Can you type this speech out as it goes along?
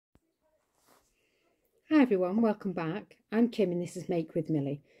Hi everyone, welcome back. I'm Kim and this is Make with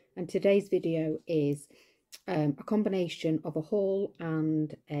Millie, and today's video is a combination of a haul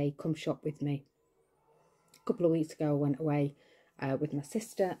and a come shop with me. A couple of weeks ago I went away with my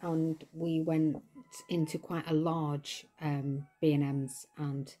sister and we went into quite a large B&M's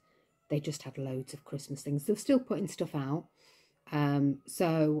and they just had loads of Christmas things. They were still putting stuff out.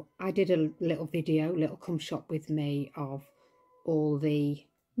 So I did a little come shop with me of all the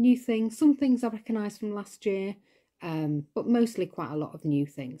new things. Some things I recognised from last year, but mostly quite a lot of new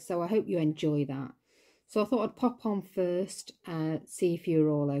things. So I hope you enjoy that. So I thought I'd pop on first, see if you're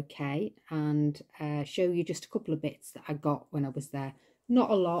all okay, and show you just a couple of bits that I got when I was there. Not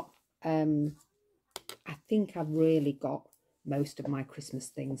a lot. I think I've really got most of my Christmas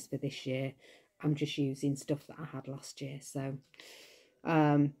things for this year. I'm just using stuff that I had last year. So,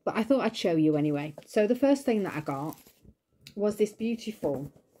 but I thought I'd show you anyway. So the first thing that I got was this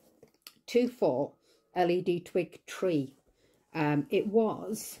beautiful 2-foot LED twig tree. It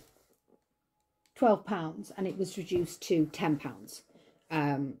was £12 and it was reduced to £10.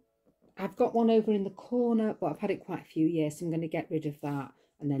 I've got one over in the corner, but I've had it quite a few years, so I'm going to get rid of that.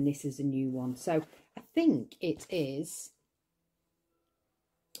 And then this is a new one. So I think it is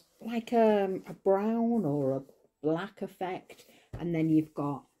like a brown or a black effect. And then you've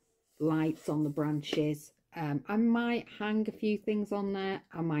got lights on the branches. I might hang a few things on there.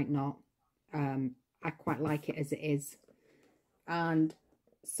 I might not. I quite like it as it is. And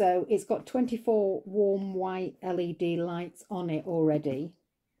so it's got 24 warm white LED lights on it already.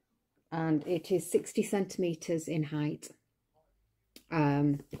 And it is 60 centimetres in height.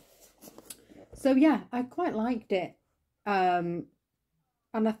 So yeah, I quite liked it. And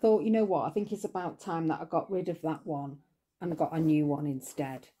I thought, you know what, I think it's about time that I got rid of that one and got a new one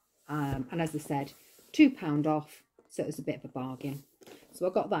instead. And as I said, £2 off, so it was a bit of a bargain. So I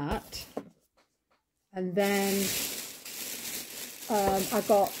got that. And then I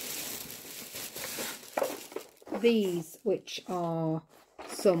got these, which are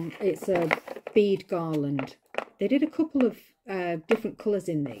it's a bead garland. They did a couple of different colours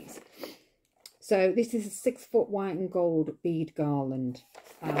in these. So this is a 6-foot white and gold bead garland,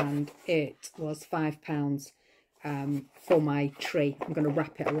 and it was £5 for my tree. I'm going to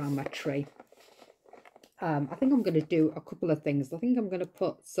wrap it around my tree. I think I'm going to do a couple of things. I think I'm going to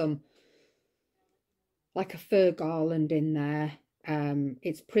put some, like a fir garland in there.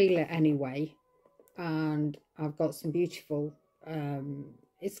 It's pre-lit anyway, and I've got some beautiful,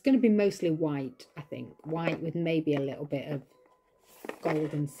 it's going to be mostly white, I think. White with maybe a little bit of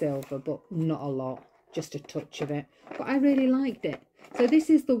gold and silver, but not a lot, just a touch of it. But I really liked it. So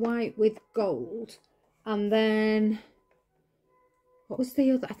this is the white with gold, and then what was the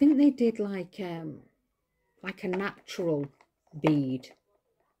other? I think they did like a natural bead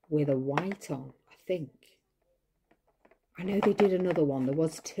with a white on, I think. I know they did another one. There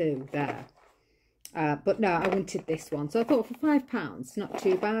was two there. But no, I wanted this one. So I thought for £5, not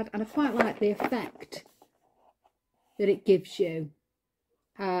too bad. And I quite like the effect that it gives you.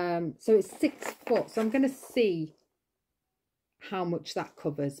 So it's 6 foot. So I'm going to see how much that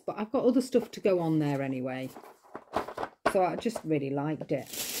covers. But I've got other stuff to go on there anyway. So I just really liked it.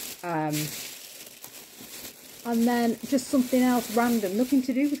 And then just something else random. Nothing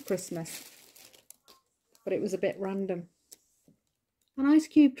to do with Christmas. But it was a bit random. An ice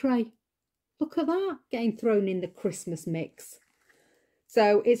cube tray. Look at that, getting thrown in the Christmas mix.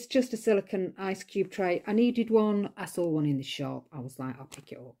 So it's just a silicone ice cube tray. I needed one. I saw one in the shop. I was like, I'll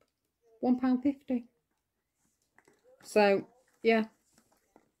pick it up. £1.50. So yeah,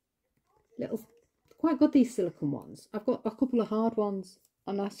 quite good, these silicone ones. I've got a couple of hard ones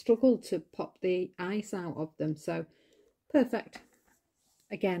and I struggled to pop the ice out of them. So perfect.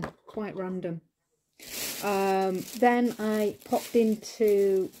 Again, quite random. Then I popped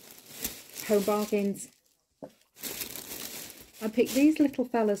into Home Bargains. I picked these little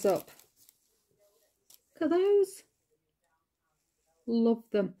fellas up. Look at those. Love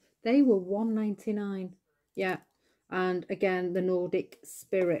them. They were £1.99. Yeah. And again, the Nordic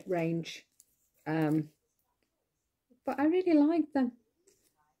Spirit range. But I really like them.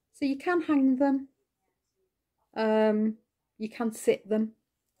 So you can hang them. You can sit them.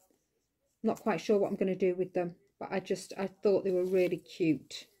 Not quite sure what I'm going to do with them, but I thought they were really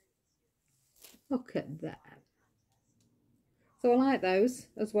cute. Look at that. So I like those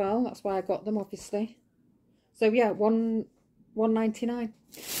as well. That's why I got them, obviously. So yeah, £1.99.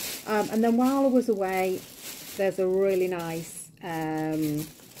 And then while I was away, there's a really nice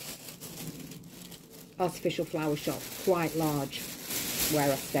artificial flower shop, quite large,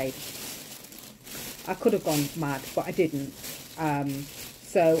 where I stayed. I could have gone mad, but I didn't.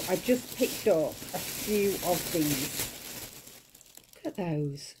 So I just picked up a few of these. Look at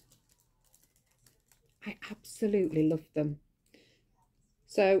those. I absolutely love them.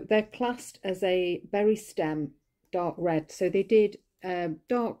 So they're classed as a berry stem dark red. So they did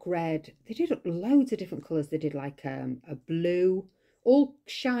dark red. They did loads of different colours. They did like a blue, all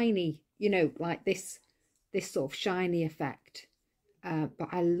shiny, you know, like this sort of shiny effect. But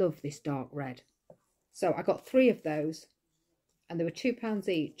I love this dark red. So I got 3 of those and they were £2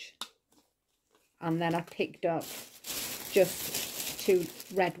 each. And then I picked up just 2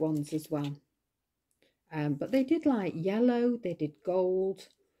 red ones as well. But they did like yellow, they did gold,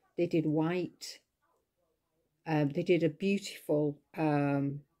 they did white. They did a beautiful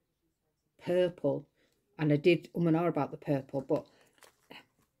purple. And I did and ah about the purple, but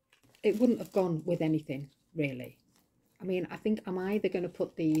it wouldn't have gone with anything, really. I mean, I think I'm either going to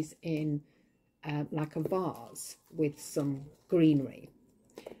put these in like a vase with some greenery,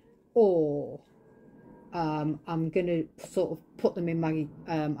 or I'm going to sort of put them in my,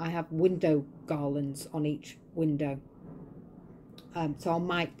 I have window garlands on each window. So I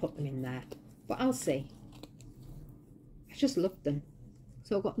might put them in there, but I'll see. I just love them.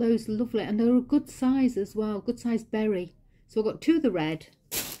 So I've got those lovely, and they're a good size as well, good size berry. So I've got 2 of the red,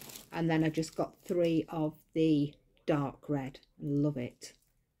 and then I just got 3 of the dark red. Love it.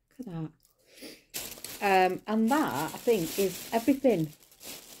 Look at that. And that, I think, is everything.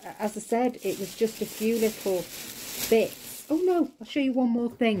 As I said, it was just a few little bits. Oh no, I'll show you one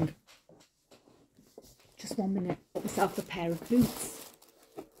more thing. Just 1 minute. Got myself a pair of boots.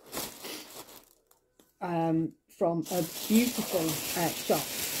 From a beautiful shop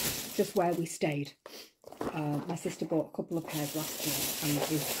just where we stayed. My sister bought a couple of pairs last year and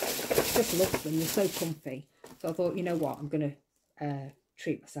just loved them. They're so comfy. So I thought, you know what, I'm going to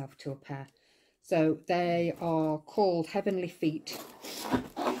treat myself to a pair. So they are called Heavenly Feet.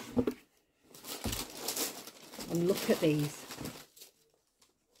 And look at these.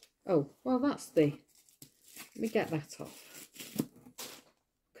 Oh, well, that's the... Let me get that off.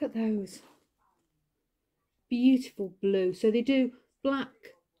 Look at those. Beautiful blue. So they do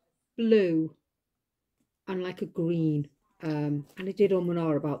black, blue, and like a green. And I did and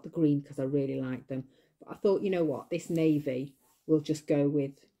ah about the green because I really like them. But I thought, you know what, this navy will just go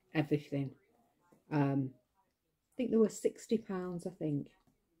with everything. I think they were £60, I think.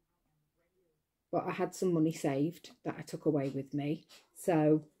 But I had some money saved that I took away with me.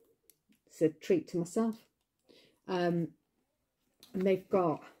 So it's a treat to myself. And they've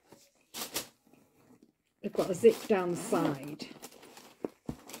got a zip down the side.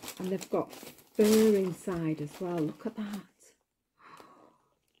 And they've got fur inside as well. Look at that.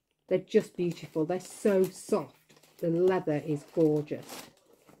 They're just beautiful. They're so soft. The leather is gorgeous.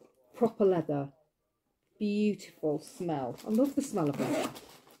 Proper leather. Beautiful smell. I love the smell of leather.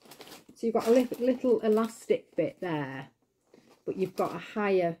 So you've got a little elastic bit there, but you've got a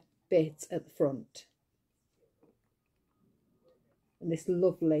higher bit at the front. And this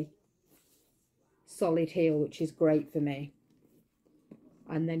lovely solid heel, which is great for me.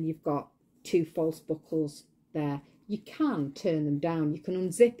 And then you've got 2 false buckles there. You can turn them down. You can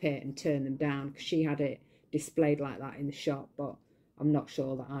unzip it and turn them down, because she had it displayed like that in the shop, but I'm not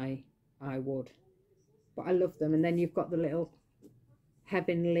sure that I would. But I love them. And then you've got the little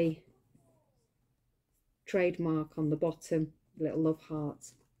heavenly trademark on the bottom, little love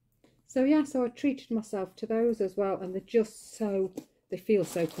hearts. So yeah, so I treated myself to those as well, and they're just so, they feel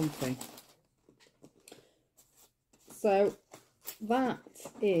so comfy. So that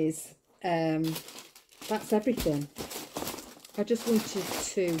is that's everything. I just wanted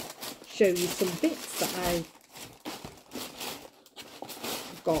to show you some bits that I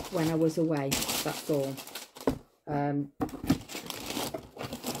got when I was away, that's all.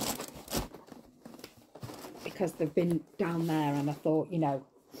 Because they've been down there, and I thought, you know,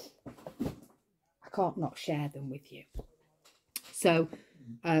 I can't not share them with you. So,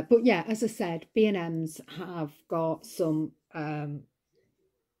 but yeah, as I said, B&M's have got some,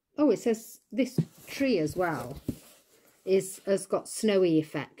 oh, it says this tree as well has got snowy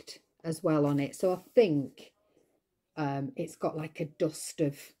effect as well on it. So I think it's got like a dust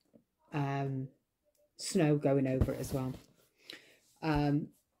of snow going over it as well.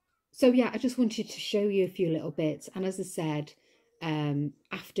 So yeah, I just wanted to show you a few little bits. And as I said,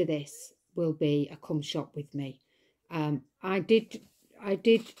 after this will be a come shop with me. I did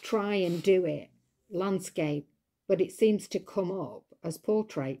try and do it landscape, but it seems to come up as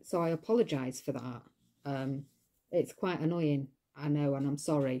portrait. So I apologise for that. It's quite annoying, I know, and I'm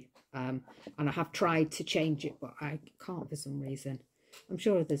sorry. And I have tried to change it, but I can't for some reason. I'm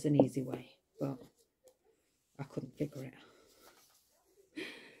sure there's an easy way, but I couldn't figure it out.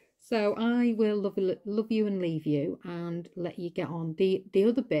 So I will love you and leave you and let you get on. The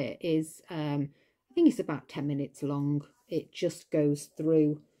other bit is, I think it's about 10 minutes long. It just goes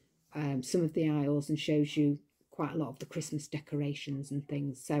through some of the aisles and shows you quite a lot of the Christmas decorations and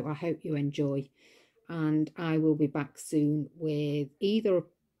things. So I hope you enjoy. And I will be back soon with either a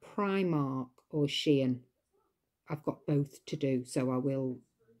Primark or Shein. I've got both to do, so I will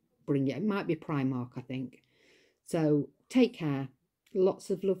bring it. It might be Primark, I think. So take care. Lots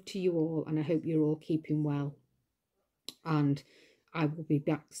of love to you all, and I hope you're all keeping well. And I will be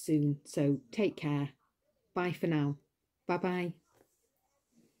back soon. So take care. Bye for now. Bye bye.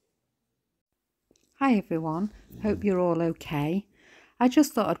 Hi everyone. Hope you're all okay. I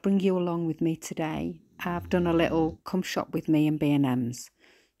just thought I'd bring you along with me today. I've done a little come shop with me and B&M's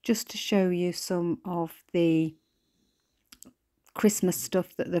just to show you some of the Christmas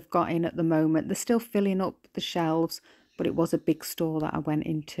stuff that they've got in at the moment. They're still filling up the shelves, but it was a big store that I went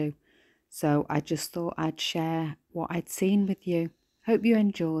into. So I just thought I'd share what I'd seen with you. Hope you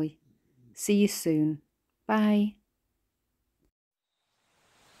enjoy. See you soon. Bye.